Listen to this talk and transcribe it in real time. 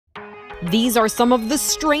These are some of the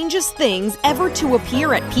strangest things ever to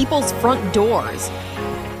appear at people's front doors.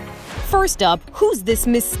 First up, who's this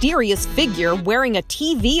mysterious figure wearing a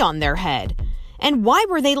TV on their head? And why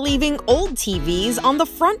were they leaving old TVs on the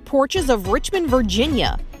front porches of Richmond,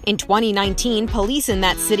 Virginia? In 2019, police in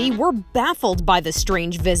that city were baffled by the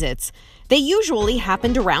strange visits. They usually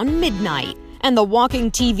happened around midnight, and the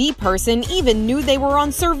walking TV person even knew they were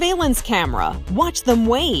on surveillance camera. Watch them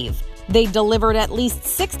wave. They delivered at least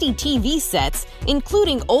 60 TV sets,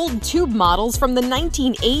 including old tube models from the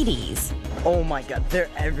 1980s. Oh my god, they're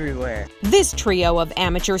everywhere. This trio of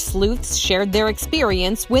amateur sleuths shared their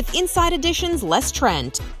experience with Inside Edition's Les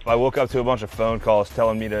Trent. I woke up to a bunch of phone calls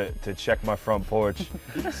telling me to check my front porch.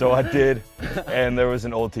 So I did, and there was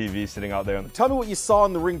an old TV sitting out there. Tell me what you saw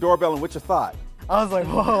on the Ring doorbell and what you thought. I was like,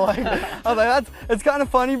 whoa, it's kind of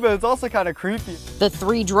funny, but it's also kind of creepy. The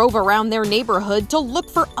three drove around their neighborhood to look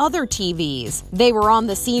for other TVs. They were on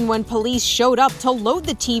the scene when police showed up to load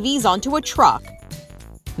the TVs onto a truck.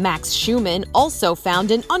 Max Schumann also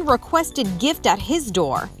found an unrequested gift at his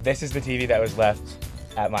door. This is the TV that was left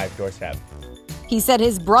at my doorstep. He said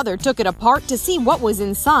his brother took it apart to see what was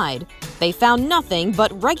inside. They found nothing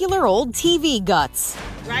but regular old TV guts.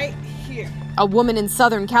 Right here. A woman in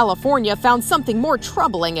Southern California found something more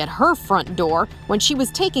troubling at her front door when she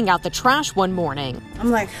was taking out the trash one morning.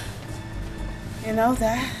 I'm like,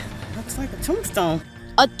 that looks like a tombstone.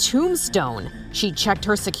 A tombstone. She checked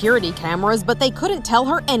her security cameras, but they couldn't tell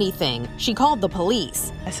her anything. She called the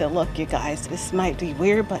police. I said, look, you guys, this might be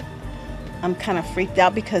weird, but I'm kind of freaked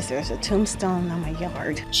out because there's a tombstone on my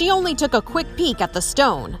yard. She only took a quick peek at the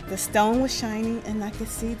stone. The stone was shining, and I could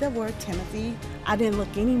see the word Timothy. I didn't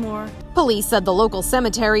look anymore. Police said the local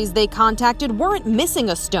cemeteries they contacted weren't missing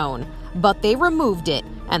a stone, but they removed it,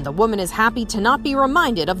 and the woman is happy to not be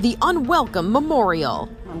reminded of the unwelcome memorial.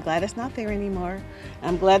 I'm glad it's not there anymore.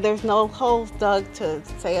 I'm glad there's no holes dug to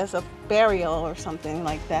say as a burial or something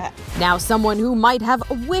like that. Now someone who might have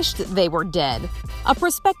wished they were dead. A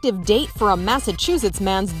prospective date for a Massachusetts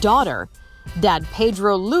man's daughter. Dad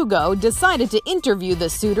Pedro Lugo decided to interview the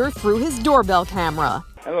suitor through his doorbell camera.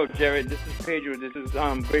 Hello, Jared. This is Pedro. This is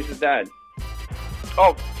Grace's dad.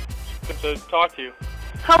 Oh, good to talk to you.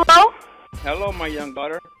 Hello? Hello, my young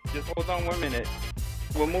daughter. Just hold on 1 minute.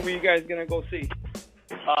 What movie you guys gonna go see?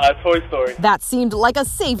 Toy Story. That seemed like a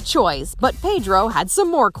safe choice, but Pedro had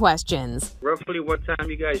some more questions. Roughly what time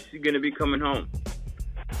you guys gonna be coming home?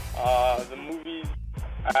 The movie's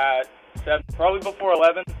at 7, probably before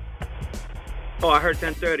 11. Oh, I heard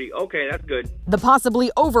 10:30. Okay, that's good. The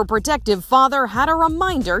possibly overprotective father had a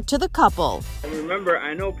reminder to the couple. And remember,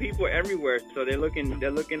 I know people everywhere, so they're looking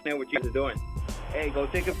at what you guys are doing. Hey, go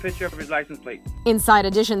take a picture of his license plate. Inside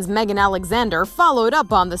Edition's Megan Alexander followed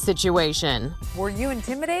up on the situation. Were you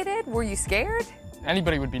intimidated? Were you scared?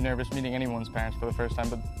 Anybody would be nervous meeting anyone's parents for the first time,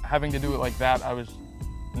 but having to do it like that, I was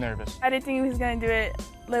nervous. I didn't think he was going to do it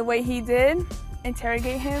the way he did,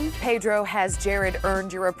 interrogate him. Pedro, has Jared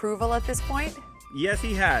earned your approval at this point? Yes,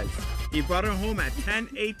 he has. He brought her home at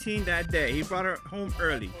 10:18 that day. He brought her home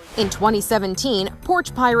early. In 2017,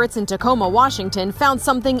 porch pirates in Tacoma, Washington found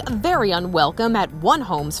something very unwelcome at one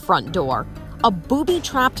home's front door. A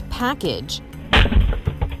booby-trapped package.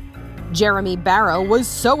 Jeremy Barrow was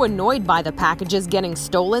so annoyed by the packages getting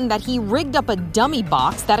stolen that he rigged up a dummy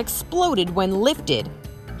box that exploded when lifted.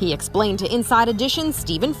 He explained to Inside Edition's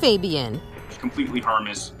Stephen Fabian. It's completely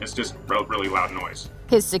harmless. It's just a really loud noise.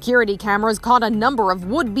 His security cameras caught a number of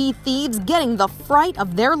would-be thieves getting the fright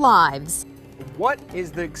of their lives. What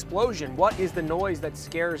is the explosion? What is the noise that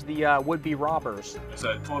scares the would-be robbers? It's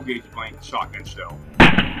a 12-gauge blank shotgun shell.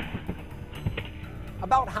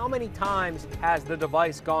 About how many times has the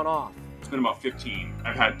device gone off? It's been about 15.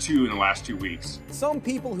 I've had 2 in the last 2 weeks. Some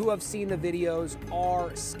people who have seen the videos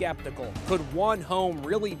are skeptical. Could one home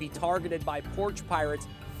really be targeted by porch pirates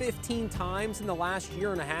 15 times in the last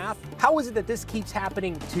year and a half? How is it that this keeps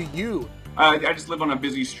happening to you? I just live on a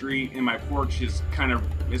busy street, and my porch is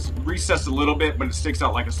it's recessed a little bit, but it sticks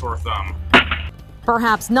out like a sore thumb.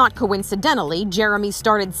 Perhaps not coincidentally, Jeremy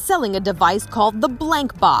started selling a device called the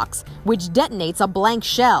blank box, which detonates a blank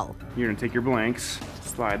shell. You're gonna take your blanks,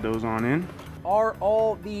 slide those on in. Are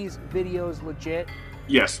all these videos legit?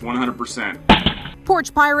 Yes, 100%.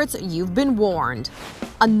 Porch pirates, you've been warned.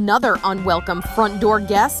 Another unwelcome front door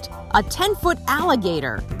guest, a 10-foot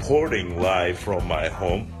alligator. Reporting live from my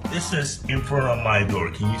home. This is in front of my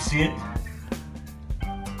door. Can you see it?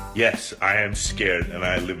 Yes, I am scared and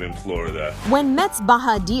I live in Florida. When Metz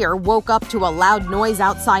Bahadir woke up to a loud noise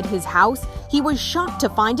outside his house, he was shocked to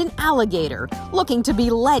find an alligator looking to be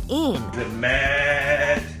let in. The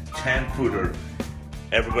mad 10-footer.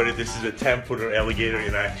 Everybody, this is a 10-footer alligator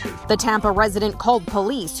in action. The Tampa resident called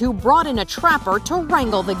police, who brought in a trapper to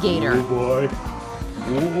wrangle the gator. Oh boy.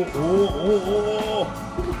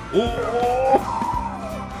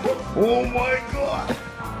 Oh my God.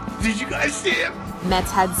 Did you guys see him?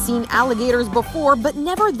 Mets had seen alligators before, but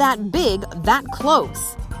never that big, that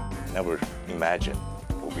close. Never imagined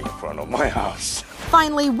we'll be in front of my house.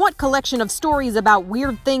 Finally, what collection of stories about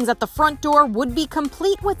weird things at the front door would be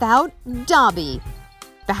complete without Dobby?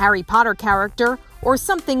 The Harry Potter character, or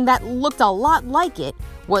something that looked a lot like it,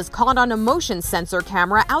 was caught on a motion sensor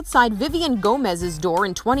camera outside Vivian Gomez's door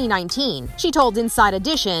in 2019. She told Inside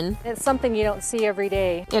Edition, "It's something you don't see every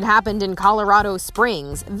day." It happened in Colorado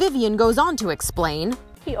Springs. Vivian goes on to explain.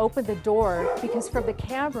 He opened the door because from the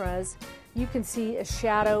cameras, you can see a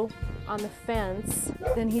shadow on the fence.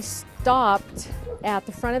 Then he stopped at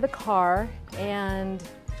the front of the car and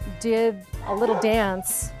did a little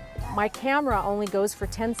dance. My camera only goes for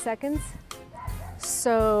 10 seconds.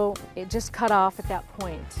 So it just cut off at that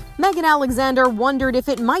point. Megan Alexander wondered if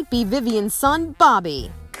it might be Vivian's son,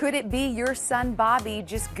 Bobby. Could it be your son Bobby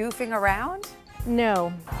just goofing around?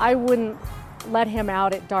 No, I wouldn't let him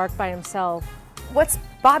out at dark by himself. What's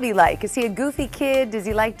Bobby like? Is he a goofy kid? Does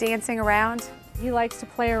he like dancing around? He likes to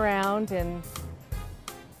play around and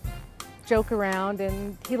joke around,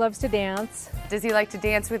 and he loves to dance. Does he like to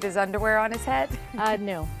dance with his underwear on his head?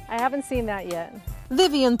 No, I haven't seen that yet.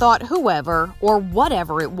 Vivian thought whoever, or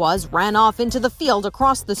whatever it was, ran off into the field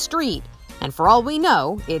across the street. And for all we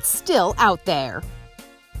know, it's still out there.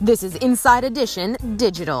 This is Inside Edition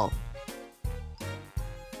Digital.